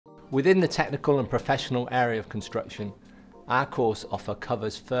Within the technical and professional area of construction, our course offer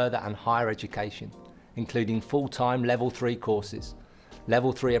covers further and higher education, including full-time Level 3 courses,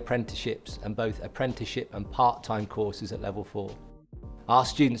 Level 3 apprenticeships and both apprenticeship and part-time courses at Level 4. Our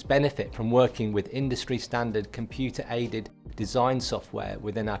students benefit from working with industry-standard computer-aided design software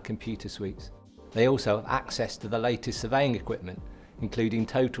within our computer suites. They also have access to the latest surveying equipment, including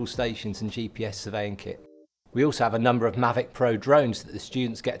total stations and GPS surveying kit. We also have a number of Mavic Pro drones that the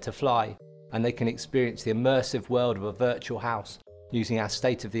students get to fly, and they can experience the immersive world of a virtual house using our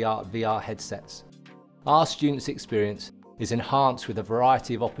state-of-the-art VR headsets. Our students' experience is enhanced with a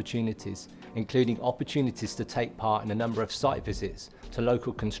variety of opportunities, including opportunities to take part in a number of site visits to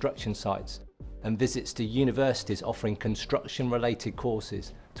local construction sites and visits to universities offering construction-related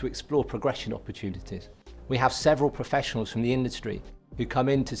courses to explore progression opportunities. We have several professionals from the industry who come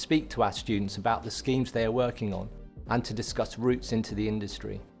in to speak to our students about the schemes they are working on and to discuss routes into the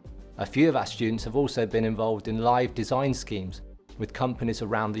industry. A few of our students have also been involved in live design schemes with companies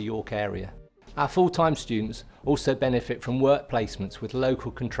around the York area. Our full-time students also benefit from work placements with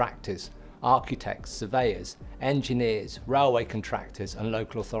local contractors, architects, surveyors, engineers, railway contractors and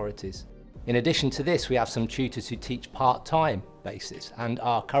local authorities. In addition to this, we have some tutors who teach part-time basis and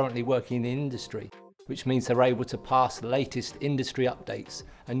are currently working in the industry, which means they're able to pass the latest industry updates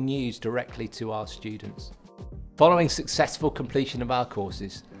and news directly to our students. Following successful completion of our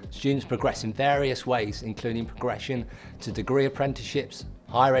courses, students progress in various ways, including progression to degree apprenticeships,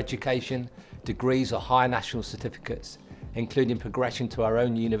 higher education, degrees or higher national certificates, including progression to our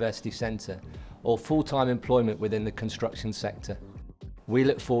own university centre, or full-time employment within the construction sector. We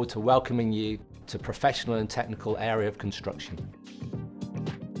look forward to welcoming you to professional and technical area of construction.